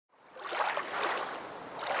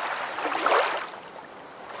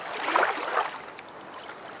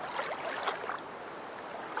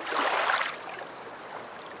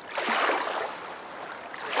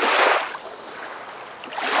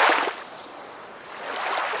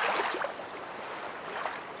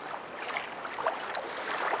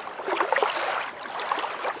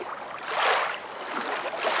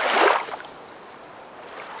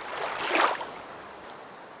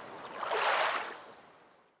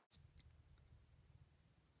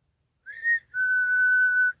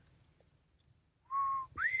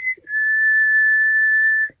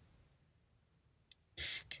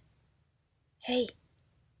Hey,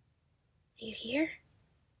 are you here?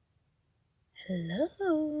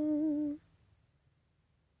 Hello?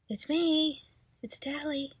 It's me. It's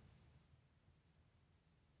Tally.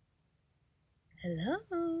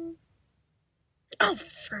 Hello? Oh,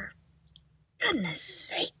 for goodness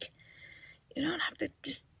sake. You don't have to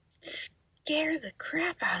just scare the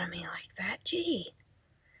crap out of me like that. Gee.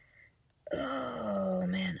 Oh,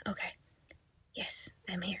 man. Okay. Yes,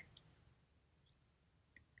 I'm here.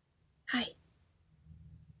 Hi.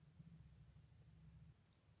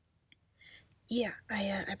 Yeah,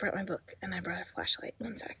 I brought my book and I brought a flashlight.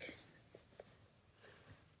 One sec.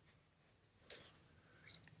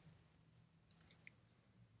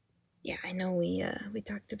 Yeah, I know we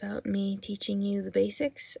talked about me teaching you the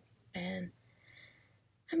basics, and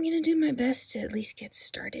I'm gonna do my best to at least get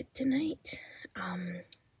started tonight. And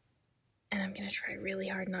I'm gonna try really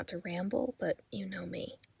hard not to ramble, but you know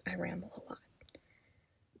me, I ramble a lot.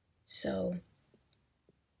 So,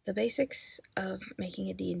 the basics of making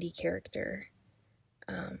a D&D character,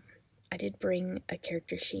 I did bring a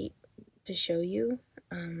character sheet to show you,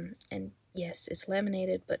 and yes, it's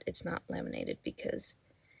laminated, but it's not laminated because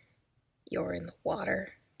you're in the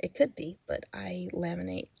water. It could be, but I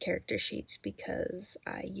laminate character sheets because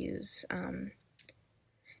I use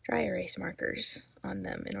dry erase markers on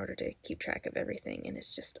them in order to keep track of everything, and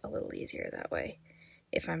it's just a little easier that way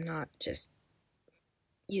if I'm not just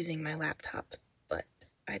using my laptop. But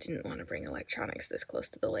I didn't want to bring electronics this close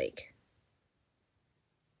to the lake.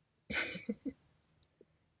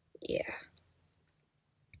 Yeah.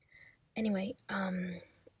 Anyway,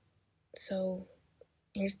 so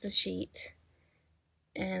here's the sheet,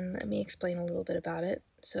 and let me explain a little bit about it.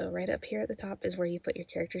 So right up here at the top is where you put your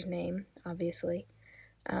character's name, obviously.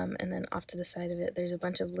 And then off to the side of it, there's a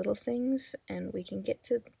bunch of little things, and we can get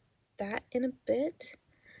to that in a bit.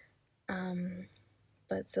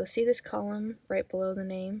 But so see this column right below the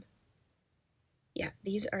name? Yeah,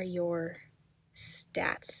 these are your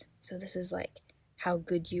stats. So this is like how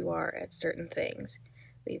good you are at certain things.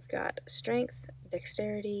 We've got strength,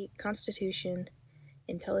 dexterity, constitution,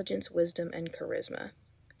 intelligence, wisdom, and charisma.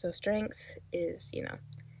 So strength is,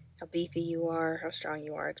 how beefy you are, how strong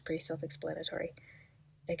you are. It's pretty self-explanatory.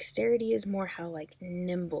 Dexterity is more how, like,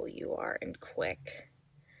 nimble you are and quick.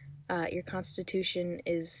 Your constitution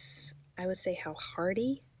is, I would say, how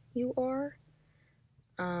hardy you are.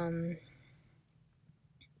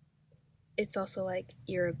 It's also, like,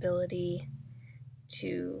 your ability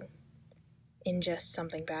to ingest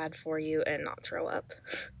something bad for you and not throw up.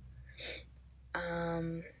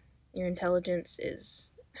 Your intelligence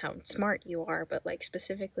is how smart you are, but, like,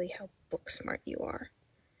 specifically how book smart you are.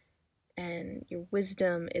 And your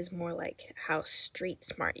wisdom is more like how street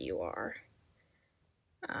smart you are.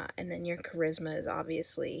 And then your charisma is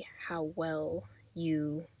obviously how well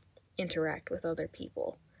you interact with other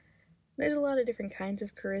people. There's a lot of different kinds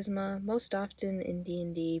of charisma. Most often in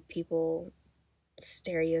D&D, people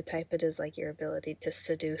stereotype it as like your ability to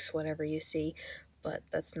seduce whatever you see, but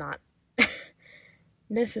that's not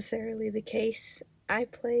necessarily the case. I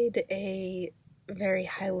played a very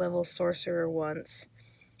high-level sorcerer once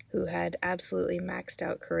who had absolutely maxed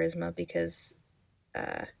out charisma because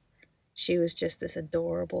she was just this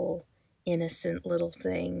adorable, innocent little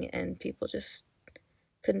thing, and people just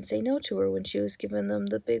couldn't say no to her when she was giving them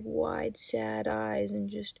the big, wide, sad eyes and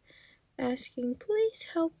just asking, "Please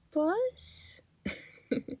help us."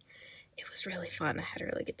 It was really fun. I had a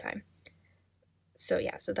really good time. So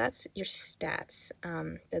yeah, so that's your stats.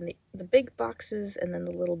 Then the big boxes and then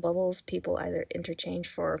the little bubbles, people either interchange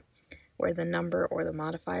for where the number or the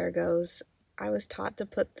modifier goes. I was taught to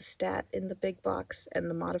put the stat in the big box and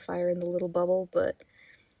the modifier in the little bubble, but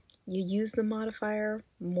you use the modifier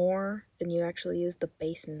more than you actually use the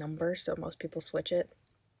base number, so most people switch it.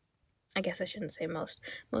 I guess I shouldn't say most.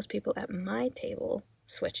 Most people at my table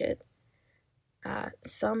switch it.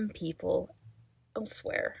 Some people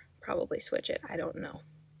elsewhere probably switch it. I don't know.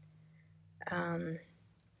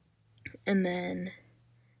 And then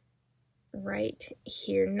right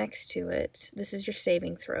here next to it, this is your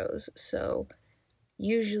saving throws. So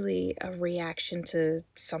usually a reaction to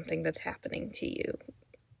something that's happening to you.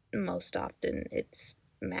 Most often it's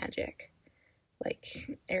magic,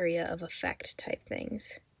 like area of effect type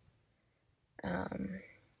things.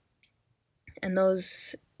 And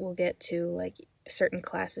those we'll get to, like, certain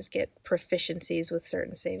classes get proficiencies with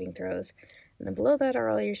certain saving throws. And then below that are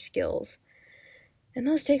all your skills. And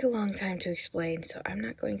those take a long time to explain, so I'm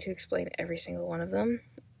not going to explain every single one of them.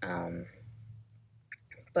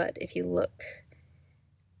 But if you look,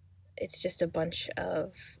 it's just a bunch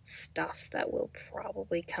of stuff that will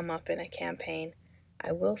probably come up in a campaign.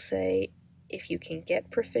 I will say, if you can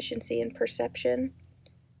get proficiency in perception,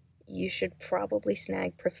 you should probably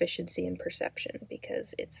snag proficiency in perception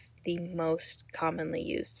because it's the most commonly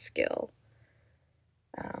used skill.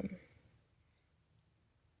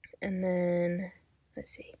 And then,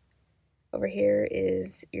 let's see. Over here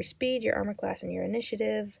is your speed, your armor class, and your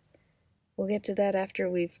initiative. We'll get to that after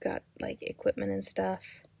we've got like equipment and stuff.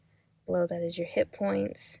 Below that is your hit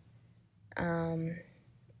points.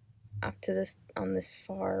 Up to this, on this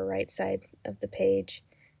far right side of the page,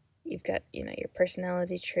 you've got, you know, your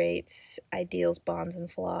personality traits, ideals, bonds, and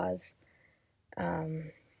flaws.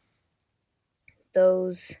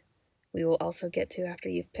 Those we will also get to after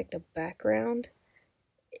you've picked a background.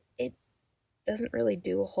 It doesn't really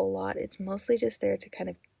do a whole lot. It's mostly just there to kind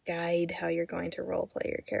of guide how you're going to roleplay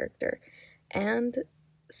your character. And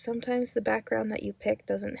sometimes the background that you pick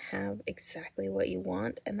doesn't have exactly what you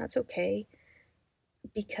want, and that's okay.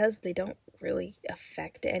 Because they don't really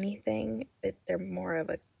affect anything, they're more of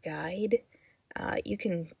a guide, you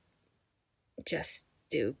can just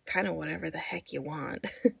do kind of whatever the heck you want.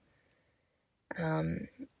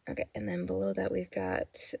 Okay, and then below that we've got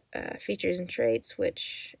features and traits,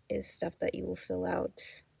 which is stuff that you will fill out,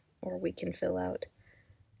 or we can fill out,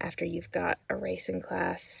 after you've got a race and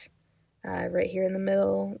class. Right here in the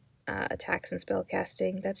middle, attacks and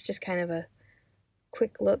spellcasting, that's just kind of a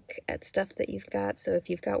quick look at stuff that you've got. So if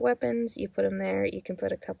you've got weapons, you put them there. You can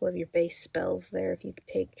put a couple of your base spells there if you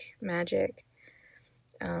take magic.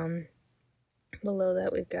 Below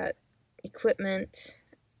that we've got equipment,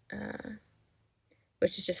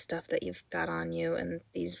 which is just stuff that you've got on you, and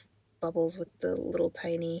these bubbles with the little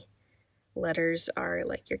tiny letters are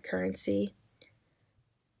like your currency.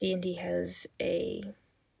 D&D has a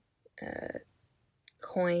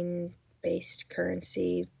coin-based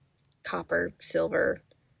currency, copper, silver,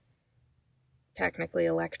 technically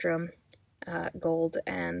electrum, gold,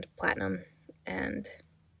 and platinum, and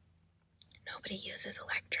nobody uses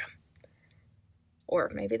electrum. Or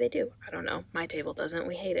maybe they do, I don't know. My table doesn't,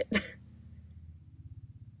 we hate it.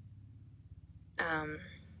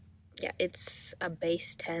 Yeah, it's a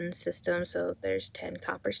base 10 system, so there's 10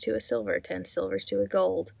 coppers to a silver, 10 silvers to a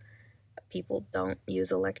gold. People don't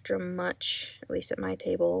use electrum much, at least at my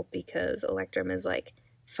table, because electrum is like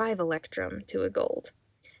 5 electrum to a gold.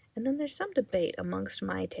 And then there's some debate amongst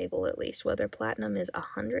my table, at least, whether platinum is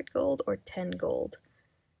 100 gold or 10 gold.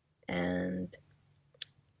 And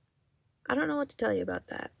I don't know what to tell you about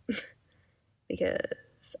that.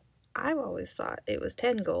 Because I've always thought it was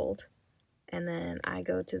 10 gold, and then I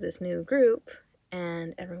go to this new group,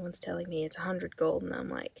 and everyone's telling me it's 100 gold, and I'm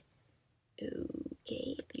like,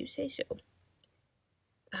 okay, if you say so.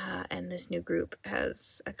 And this new group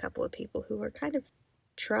has a couple of people who are kind of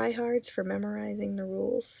tryhards for memorizing the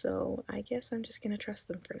rules, so I guess I'm just gonna trust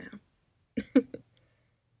them for now.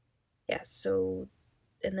 Yeah, so,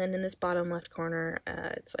 and then in this bottom left corner,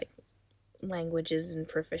 it's like languages and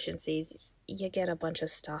proficiencies. You get a bunch of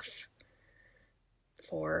stuff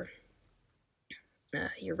for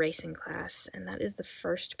your racing class, and that is the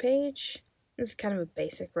first page. This is kind of a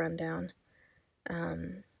basic rundown.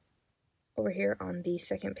 Over here on the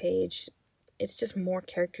second page, it's just more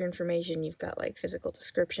character information. You've got like physical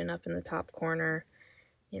description up in the top corner,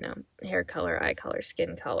 you know, hair color, eye color,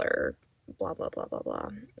 skin color, blah, blah, blah, blah, blah.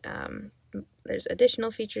 There's additional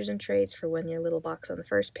features and traits for when your little box on the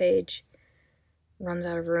first page runs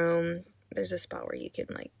out of room. There's a spot where you can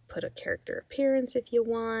like put a character appearance if you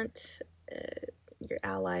want, your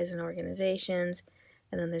allies and organizations,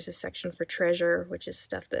 and then there's a section for treasure, which is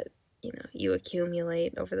stuff that, you know, you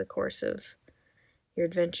accumulate over the course of your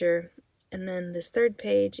adventure. And then this third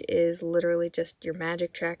page is literally just your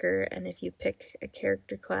magic tracker, and if you pick a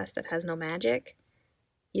character class that has no magic,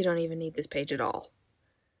 you don't even need this page at all.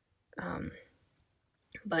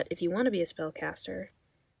 But if you want to be a spellcaster,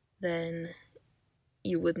 then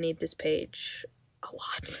you would need this page a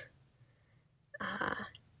lot.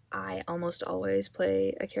 I almost always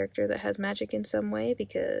play a character that has magic in some way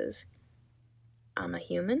because I'm a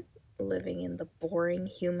human living in the boring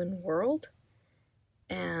human world,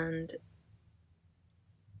 and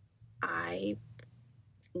I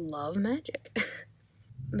love magic.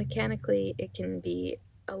 Mechanically, it can be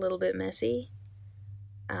a little bit messy,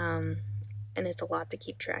 and it's a lot to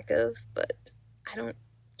keep track of, but I don't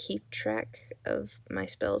keep track of my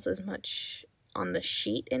spells as much on the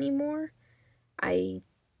sheet anymore. I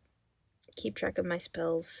keep track of my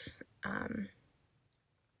spells on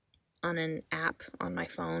an app on my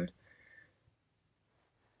phone.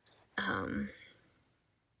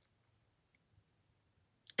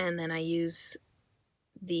 And then I use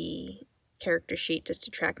the character sheet just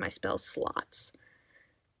to track my spell slots.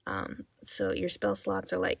 So your spell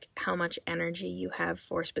slots are like how much energy you have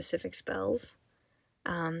for specific spells.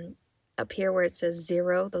 Up here where it says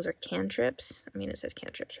 0, those are cantrips. I mean, it says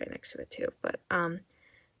cantrips right next to it too, but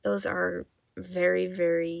those are very,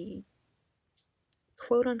 very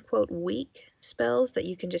quote-unquote weak spells that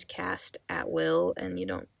you can just cast at will and you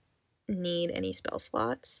don't need any spell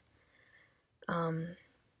slots.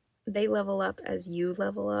 They level up as you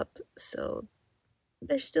level up, so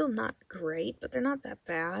they're still not great, but they're not that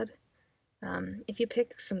bad. If you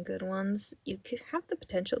pick some good ones, you could have the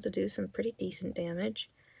potential to do some pretty decent damage.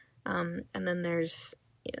 And then there's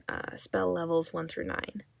spell levels 1 through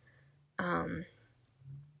 9.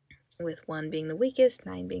 With 1 being the weakest,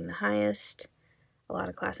 9 being the highest. A lot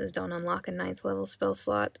of classes don't unlock a 9th level spell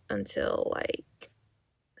slot until like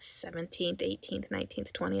 17th, 18th,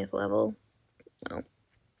 19th, 20th level. Well,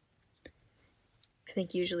 I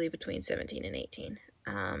think usually between 17 and 18.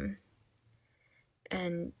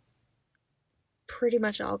 And pretty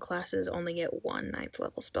much all classes only get 1 9th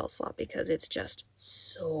level spell slot because it's just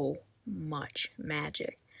so much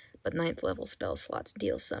magic. But 9th level spell slots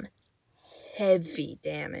deal some heavy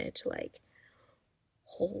damage, like,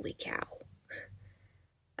 holy cow.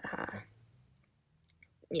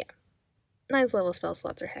 Yeah. 9th level spell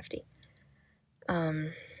slots are hefty.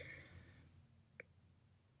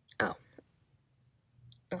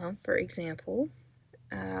 Well, for example,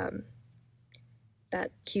 that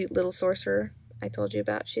cute little sorcerer I told you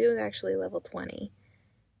about, she was actually level 20.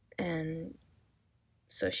 And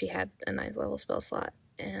so she had a 9th level spell slot.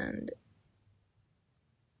 And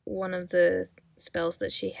one of the spells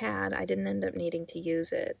that she had, I didn't end up needing to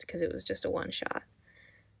use it because it was just a one-shot.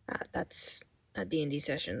 That's a D&D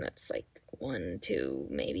session that's like 1, 2,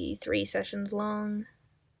 maybe 3 sessions long.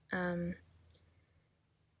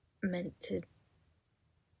 Meant to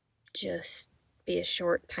just be a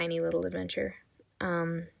short, tiny little adventure.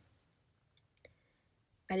 I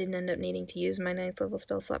didn't end up needing to use my 9th level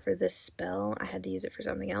spell slot for this spell. I had to use it for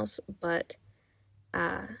something else, but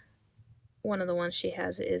one of the ones she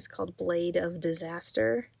has is called Blade of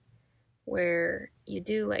Disaster, where you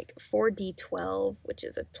do like 4d12, which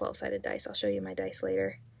is a 12-sided dice. I'll show you my dice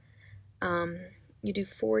later. You do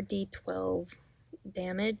 4d12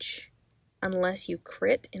 damage unless you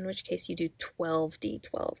crit, in which case you do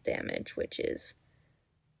 12d12 damage, which is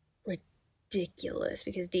ridiculous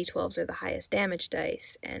because d12s are the highest damage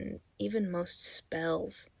dice, and even most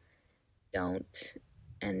spells don't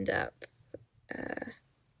end up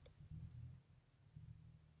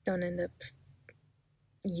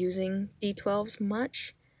using d12s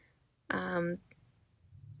much,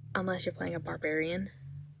 unless you're playing a barbarian.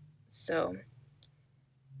 So,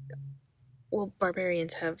 well,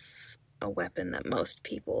 barbarians have a weapon that most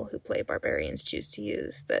people who play barbarians choose to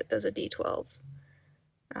use that does a d12,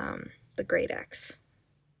 the Great Axe.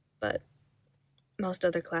 But most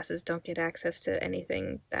other classes don't get access to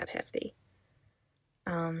anything that hefty.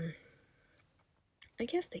 I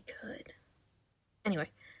guess they could.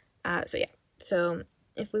 Anyway, so yeah. So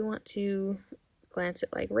if we want to glance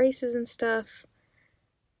at like races and stuff,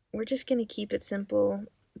 we're just gonna keep it simple.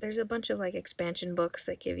 There's a bunch of like expansion books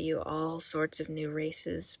that give you all sorts of new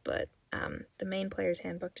races, but the main player's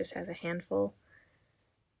handbook just has a handful,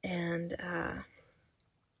 and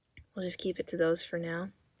we'll just keep it to those for now.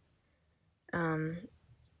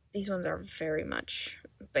 These ones are very much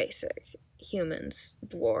basic. Humans,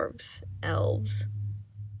 dwarves, elves.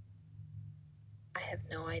 I have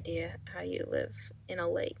no idea how you live in a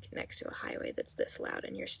lake next to a highway that's this loud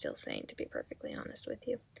and you're still sane, to be perfectly honest with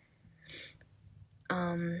you.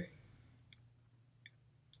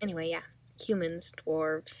 Anyway, yeah. Humans,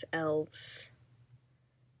 dwarves, elves,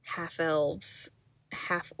 half-elves,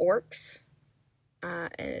 half-orcs,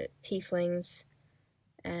 tieflings,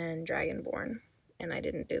 and dragonborn. And I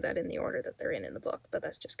didn't do that in the order that they're in the book, but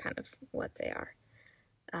that's just kind of what they are.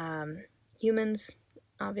 Humans,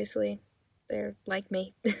 obviously, they're like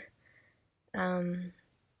me.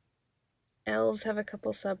 Elves have a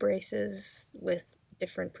couple sub-races with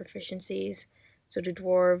different proficiencies. So do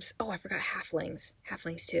dwarves. Oh, I forgot halflings.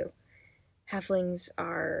 Halflings too. Halflings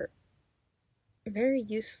are very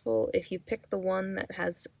useful if you pick the one that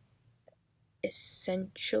has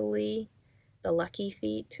essentially the lucky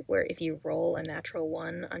feat, where if you roll a natural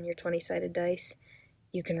 1 on your 20-sided dice,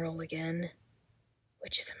 you can roll again,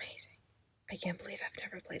 which is amazing. I can't believe I've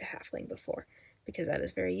never played a halfling before, because that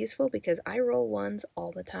is very useful, because I roll 1s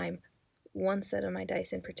all the time. One set of my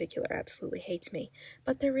dice in particular absolutely hates me,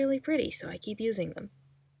 but they're really pretty, so I keep using them.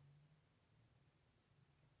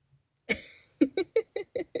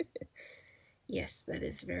 Yes, that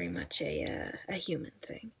is very much a human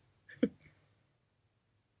thing.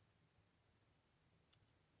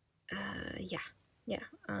 yeah.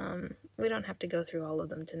 We don't have to go through all of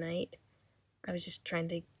them tonight. I was just trying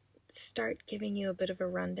to start giving you a bit of a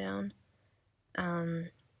rundown.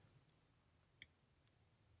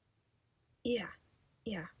 Yeah.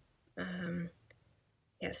 Yeah,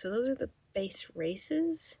 so those are the base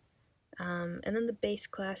races. And then the base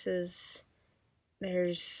classes,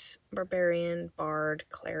 there's Barbarian, Bard,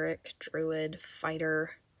 Cleric, Druid,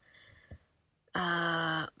 Fighter,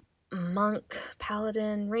 Monk,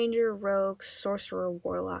 Paladin, Ranger, Rogue, Sorcerer,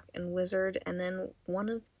 Warlock, and Wizard. And then one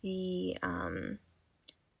of the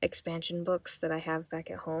expansion books that I have back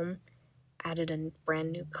at home added a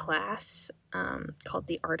brand new class called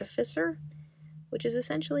the Artificer, which is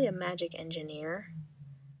essentially a magic engineer,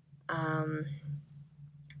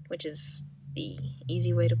 which is the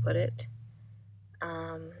easy way to put it.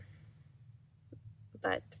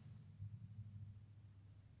 But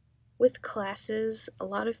with classes, a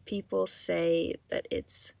lot of people say that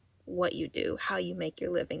it's what you do, how you make your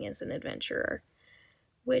living as an adventurer,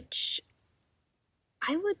 which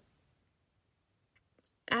I would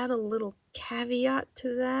add a little caveat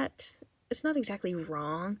to that. It's not exactly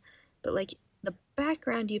wrong, but like the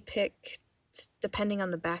background you pick, depending on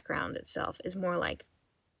the background itself, is more like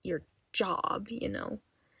your job, you know?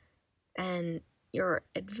 And your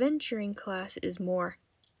adventuring class is more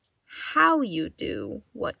how you do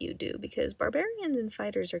what you do, because barbarians and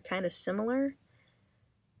fighters are kind of similar.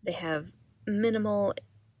 They have minimal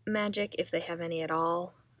magic, if they have any at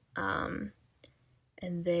all, and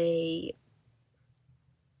they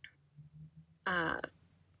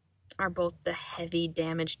are both the heavy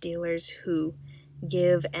damage dealers who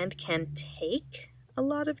give and can take a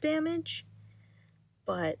lot of damage,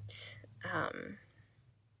 but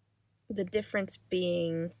the difference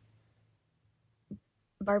being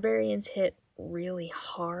barbarians hit really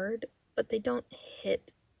hard, but they don't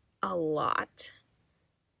hit a lot,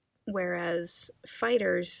 whereas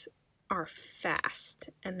fighters are fast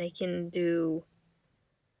and they can do,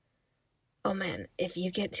 oh man, if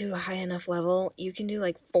you get to a high enough level, you can do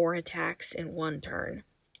like 4 attacks in 1 turn,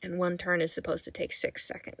 and 1 turn is supposed to take 6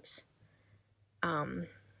 seconds.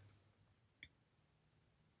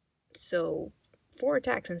 So 4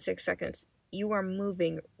 attacks in 6 seconds, you are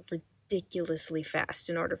moving ridiculously fast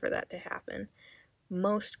in order for that to happen.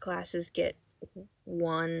 Most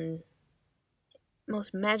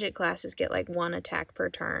magic classes get like 1 attack per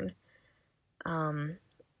turn. And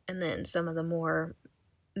then some of the more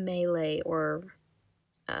melee or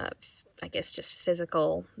I guess just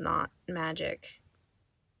physical, not magic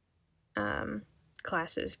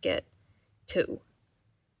classes get 2.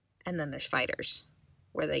 And then there's fighters,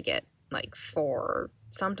 where they get like 4,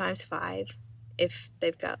 sometimes 5. If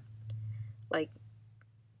they've got like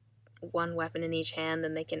 1 weapon in each hand,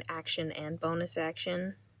 then they can action and bonus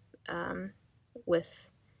action with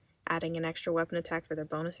adding an extra weapon attack for their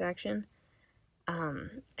bonus action.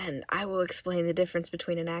 And I will explain the difference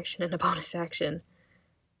between an action and a bonus action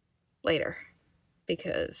later,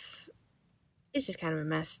 because it's just kind of a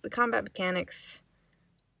mess. The combat mechanics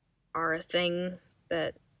are a thing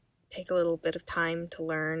that take a little bit of time to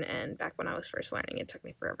learn, and back when I was first learning, it took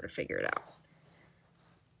me forever to figure it out.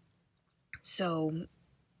 So,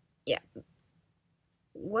 yeah.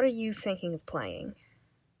 What are you thinking of playing?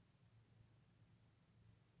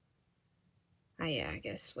 Yeah, I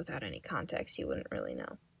guess without any context, you wouldn't really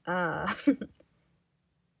know.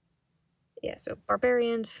 Yeah, so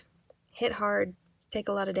barbarians hit hard, take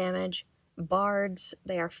a lot of damage. Bards,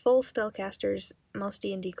 they are full spellcasters. Most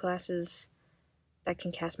D&D classes that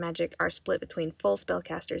can cast magic are split between full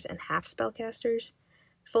spellcasters and half spellcasters.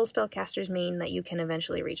 Full spellcasters mean that you can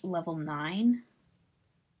eventually reach level 9,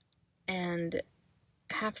 and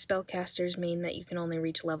half spellcasters mean that you can only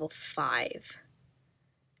reach level 5.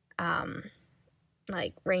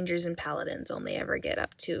 Like rangers and paladins only ever get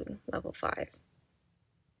up to level 5.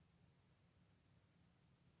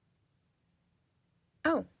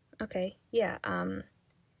 Oh, okay, yeah,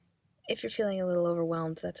 if you're feeling a little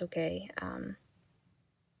overwhelmed, that's okay.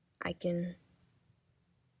 I can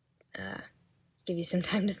give you some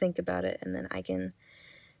time to think about it, and then I can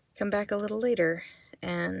come back a little later,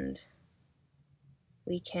 and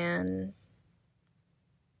we can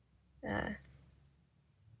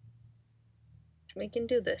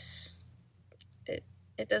do this.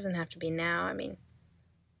 It doesn't have to be now. I mean,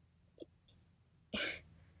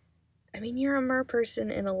 you're a mer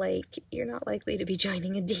person in a lake. You're not likely to be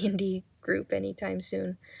joining a D&D group anytime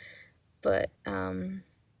soon. But,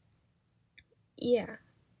 yeah.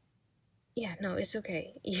 Yeah, no, it's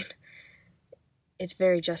okay. It's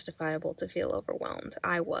very justifiable to feel overwhelmed.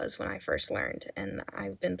 I was when I first learned, and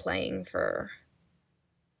I've been playing for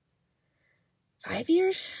 5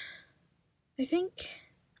 years? I think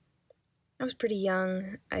I was pretty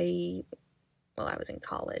young. I was in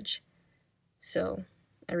college. So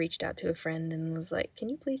I reached out to a friend and was like, "Can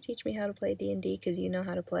you please teach me how to play D&D because you know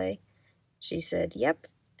how to play?" She said, "Yep."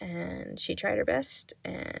 And she tried her best,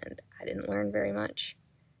 and I didn't learn very much.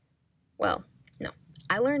 Well, no.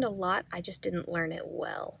 I learned a lot, I just didn't learn it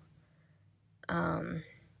well. And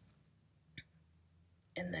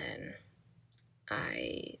then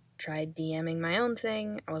I tried DMing my own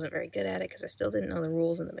thing. I wasn't very good at it because I still didn't know the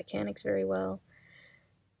rules and the mechanics very well.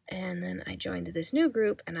 And then I joined this new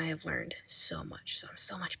group, and I have learned so much, so I'm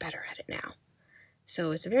so much better at it now.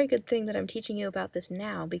 So it's a very good thing that I'm teaching you about this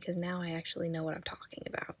now, because now I actually know what I'm talking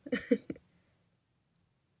about.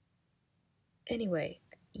 Anyway,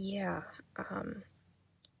 yeah,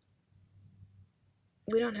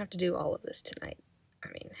 we don't have to do all of this tonight. I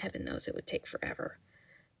mean, heaven knows it would take forever.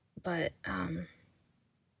 But,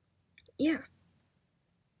 yeah,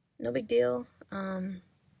 no big deal.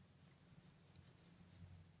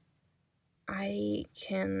 I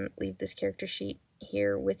can leave this character sheet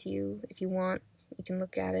here with you if you want. You can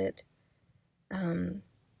look at it.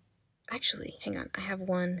 Actually, hang on. I have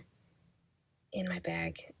one in my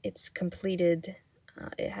bag. It's completed.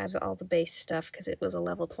 It has all the base stuff because it was a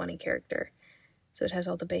level 20 character. So it has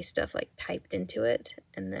all the base stuff like typed into it,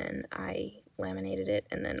 and then I laminated it,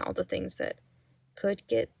 and then all the things that could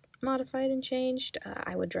get modified and changed,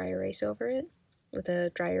 I would dry erase over it with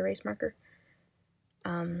a dry erase marker.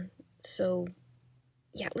 So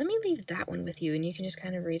yeah, let me leave that one with you, and you can just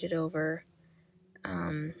kind of read it over.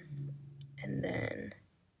 And then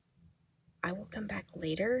I will come back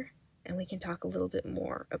later and we can talk a little bit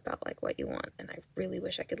more about like what you want. And I really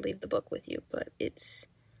wish I could leave the book with you, but it's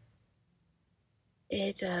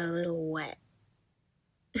a little wet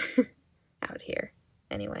out here.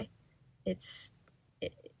 Anyway, it's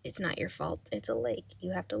not your fault. It's a lake.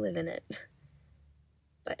 You have to live in it.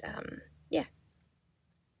 But yeah.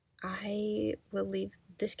 I will leave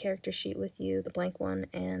this character sheet with you, the blank one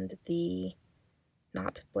and the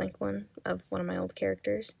not blank one of one of my old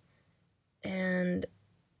characters. And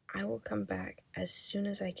I will come back as soon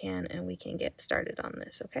as I can and we can get started on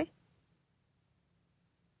this, okay?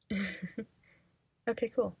 Okay,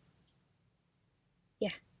 cool.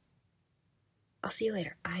 Yeah. I'll see you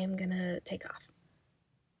later. I am gonna take off.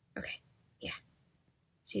 Okay, yeah.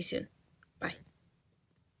 See you soon. Bye.